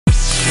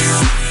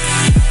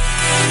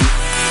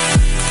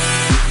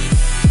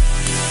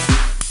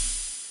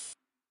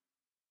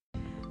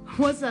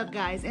What's up,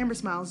 guys? Amber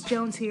Smiles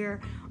Jones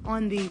here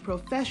on the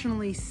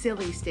Professionally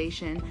Silly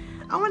station.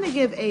 I want to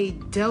give a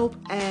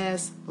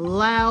dope-ass,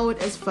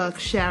 loud-as-fuck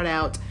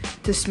shout-out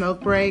to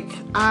Smoke Break.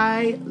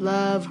 I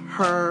love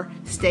her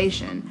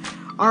station.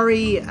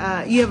 Ari,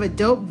 you have a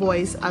dope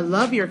voice. I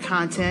love your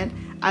content.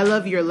 I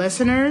love your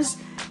listeners.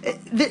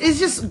 It's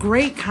just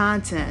great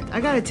content. I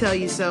gotta tell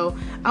you. So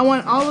I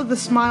want all of the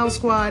Smile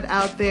Squad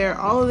out there,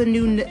 the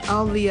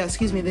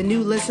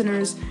new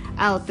listeners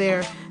out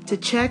there to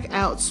check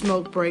out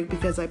Smoke Break,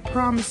 because I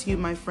promise you,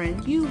 my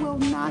friend, you will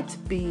not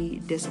be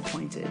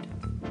disappointed.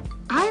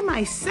 I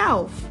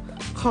myself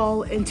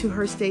call into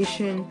her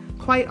station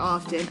quite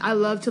often. I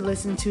love to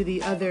listen to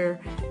the other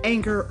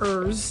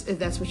anchorers, if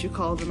that's what you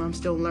call them. I'm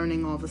still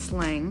learning all the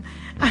slang.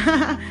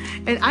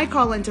 And I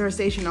call into her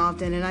station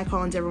often, and I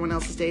call into everyone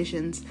else's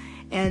stations.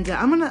 And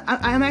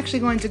I'm actually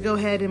going to go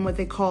ahead and what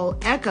they call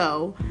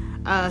echo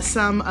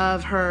some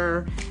of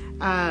her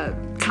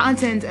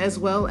content, as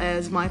well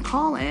as my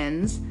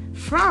call-ins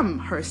from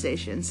her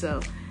station.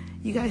 So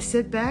you guys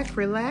sit back,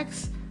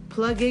 relax,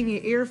 plug in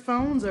your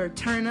earphones, or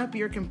turn up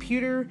your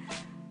computer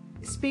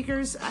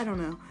speakers. I don't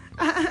know.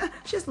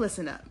 Just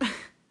listen up.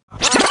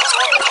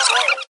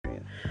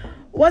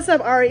 What's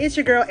up, Ari? It's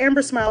your girl,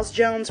 Amber Smiles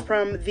Jones,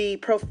 from the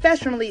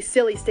Professionally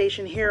Silly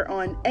station here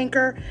on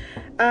Anchor.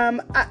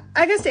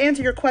 I guess to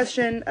answer your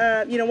question,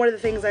 one of the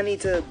things I need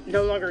to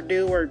no longer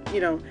do, or,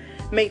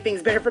 make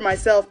things better for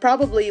myself,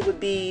 probably would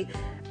be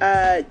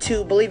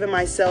to believe in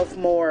myself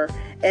more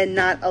and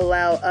not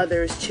allow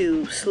others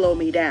to slow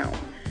me down.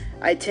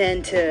 I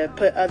tend to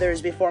put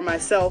others before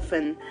myself,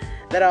 and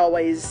that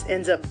always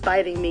ends up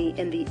biting me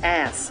in the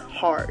ass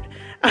hard.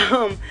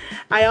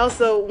 I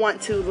also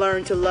want to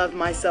learn to love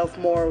myself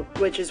more,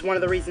 which is one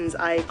of the reasons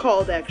I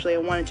called, actually. I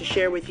wanted to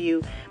share with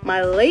you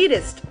my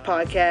latest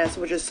podcast,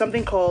 which is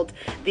something called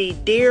the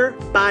Dear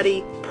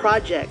Body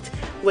Project,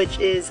 which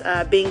is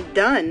being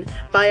done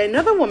by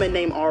another woman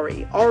named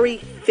Ari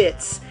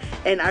Fitz.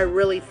 And I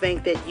really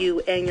think that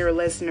you and your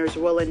listeners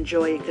will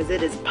enjoy it, because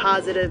it is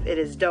positive, it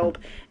is dope,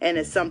 and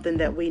it's something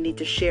that we need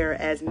to share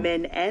as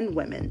men and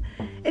women.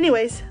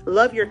 Anyways,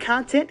 love your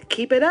content.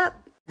 Keep it up.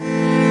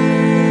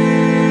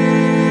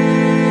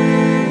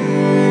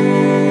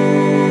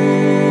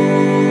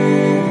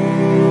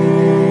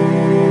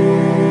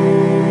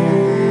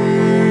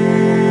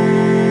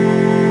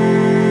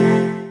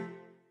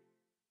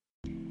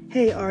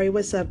 Hey Ari,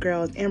 what's up,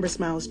 girl? It's Amber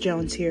Smiles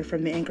Jones here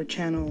from the Anchor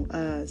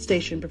Channel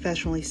station,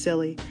 Professionally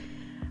Silly.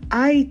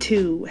 I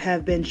too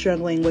have been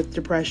struggling with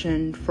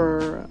depression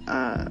for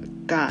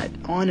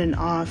on and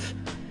off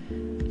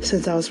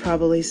since I was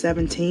probably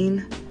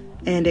 17,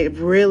 and it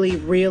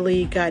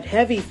really got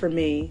heavy for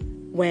me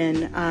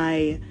when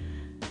I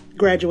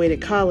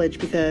graduated college,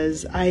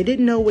 because I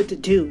didn't know what to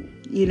do,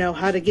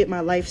 how to get my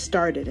life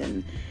started,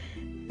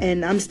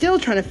 and I'm still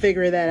trying to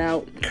figure that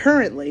out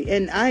currently,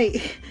 and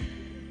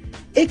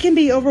it can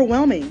be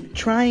overwhelming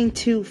trying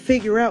to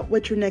figure out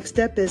what your next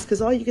step is,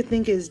 because all you can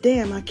think is,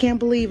 damn, I can't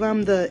believe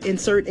I'm the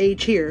insert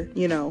age here,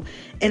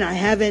 and I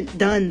haven't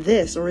done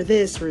this or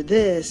this or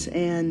this.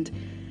 And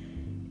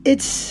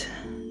it's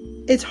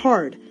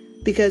hard,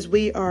 because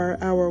we are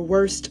our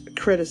worst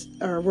critics,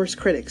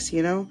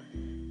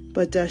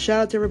 But shout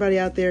out to everybody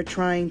out there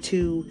trying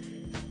to,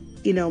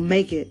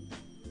 make it.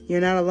 You're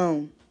not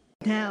alone.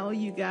 Now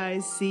you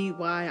guys see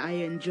why I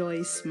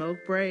enjoy Smoke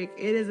Break.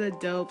 It is a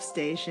dope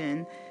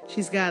station.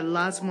 She's got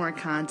lots more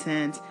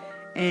content,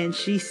 and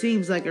she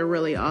seems like a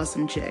really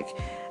awesome chick.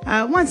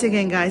 Once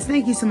again, guys,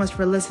 thank you so much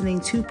for listening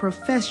to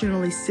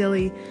Professionally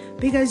Silly,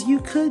 because you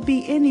could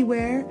be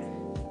anywhere,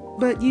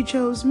 but you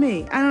chose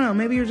me. I don't know,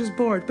 maybe you're just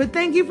bored, but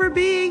thank you for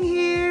being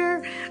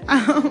here.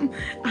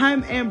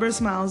 I'm Amber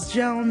Smiles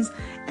Jones,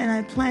 and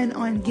I plan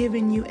on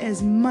giving you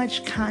as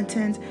much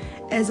content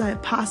as I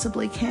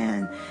possibly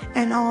can.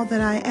 And all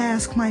that I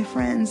ask, my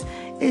friends,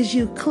 is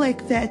you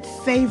click that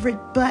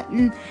favorite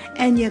button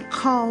and you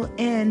call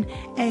in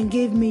and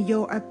give me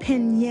your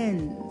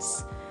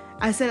opinions.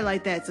 I said it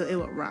like that so it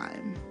would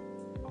rhyme.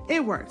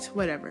 It worked.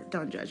 Whatever.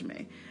 Don't judge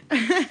me.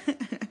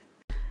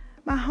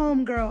 My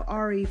homegirl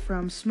Ari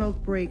from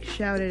Smoke Break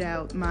shouted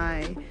out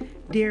my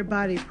Dear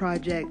Body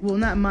Project. Well,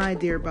 not my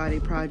Dear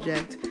Body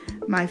Project.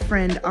 My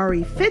friend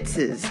Ari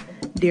Fitz's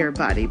Dear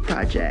Body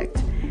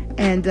Project.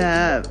 And,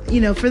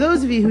 for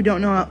those of you who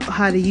don't know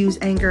how to use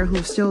Anchor,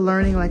 who's still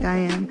learning like I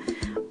am,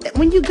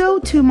 when you go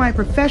to my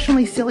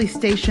Professionally Silly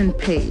station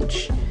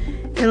page,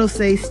 it'll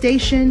say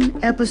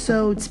Station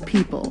Episodes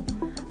People,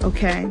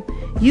 okay?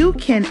 You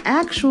can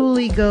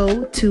actually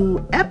go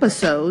to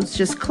episodes,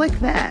 just click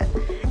that,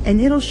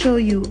 and it'll show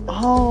you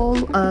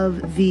all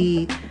of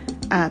the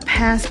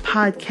past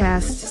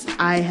podcasts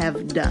I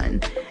have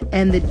done.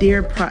 And the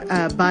Dear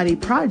Body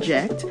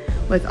Project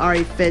with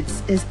Ari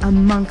Fitz is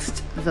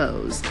amongst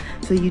those.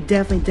 So you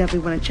definitely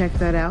want to check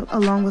that out,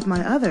 along with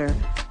my other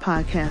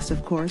podcast,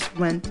 of course,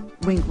 Wink,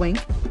 Wink,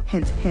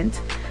 Hint, Hint.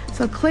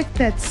 So click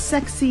that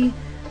sexy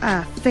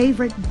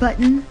favorite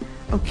button,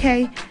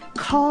 okay?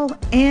 Call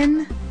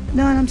in,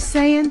 know what I'm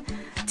saying?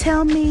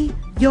 Tell me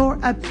your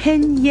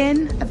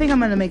opinion. I think I'm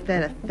going to make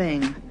that a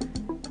thing.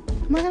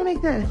 Am I gonna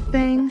make that a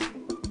thing?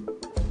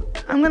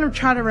 I'm gonna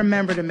try to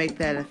remember to make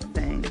that a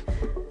thing.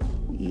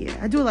 Yeah,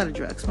 I do a lot of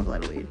drugs, smoke a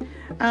lot of weed.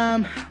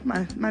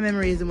 My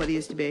memory isn't what it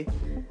used to be.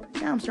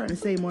 Now I'm starting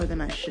to say more than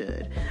I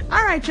should.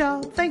 All right,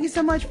 y'all. Thank you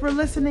so much for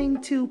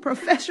listening to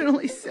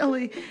Professionally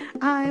Silly.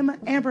 I'm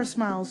Amber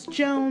Smiles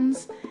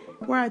Jones,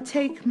 where I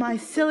take my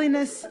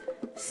silliness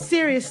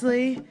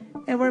seriously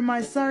and where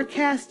my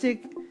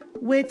sarcastic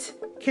wit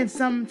can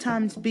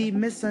sometimes be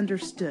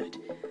misunderstood.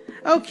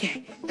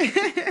 Okay.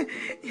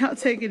 Y'all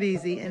take it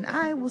easy, and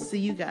I will see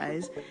you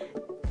guys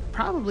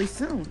probably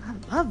soon. I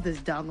love this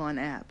doggone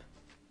app.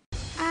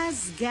 I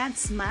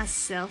got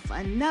myself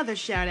another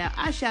shout out.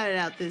 I shouted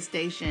out this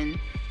station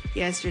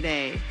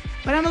yesterday,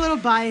 but I'm a little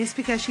biased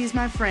because she's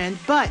my friend,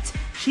 but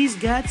she's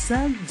got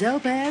some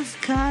dope ass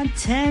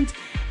content.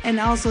 And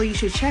also you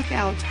should check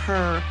out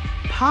her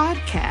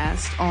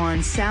podcast on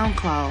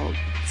SoundCloud.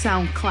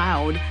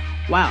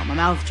 Wow, my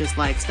mouth just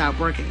stopped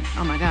working.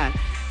 Oh my God.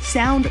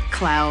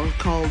 SoundCloud,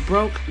 called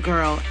Broke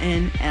Girl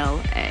in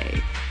LA.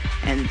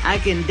 And I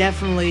can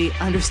definitely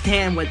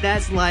understand what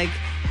that's like,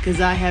 because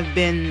I have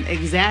been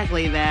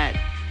exactly that,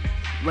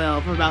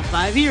 well, for about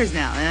 5 years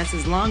now, and that's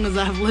as long as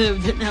I've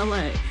lived in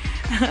LA.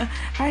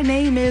 Her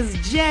name is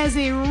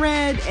Jazzy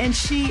Red, and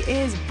she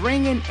is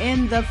bringing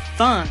in the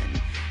fun.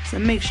 So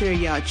make sure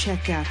y'all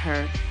check out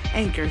her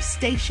anchor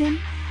station,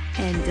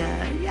 and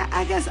yeah,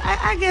 I guess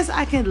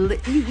I can.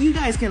 You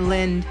guys can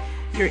lend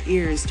your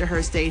ears to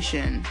her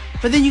station,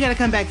 but then you gotta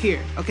come back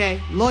here, okay?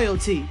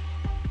 Loyalty, you know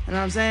what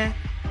I'm saying?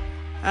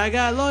 I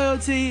got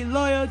loyalty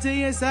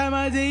inside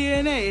my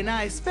DNA, and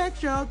I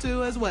expect y'all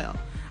to as well.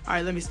 All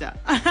right, let me stop.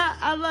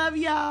 I love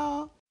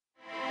y'all.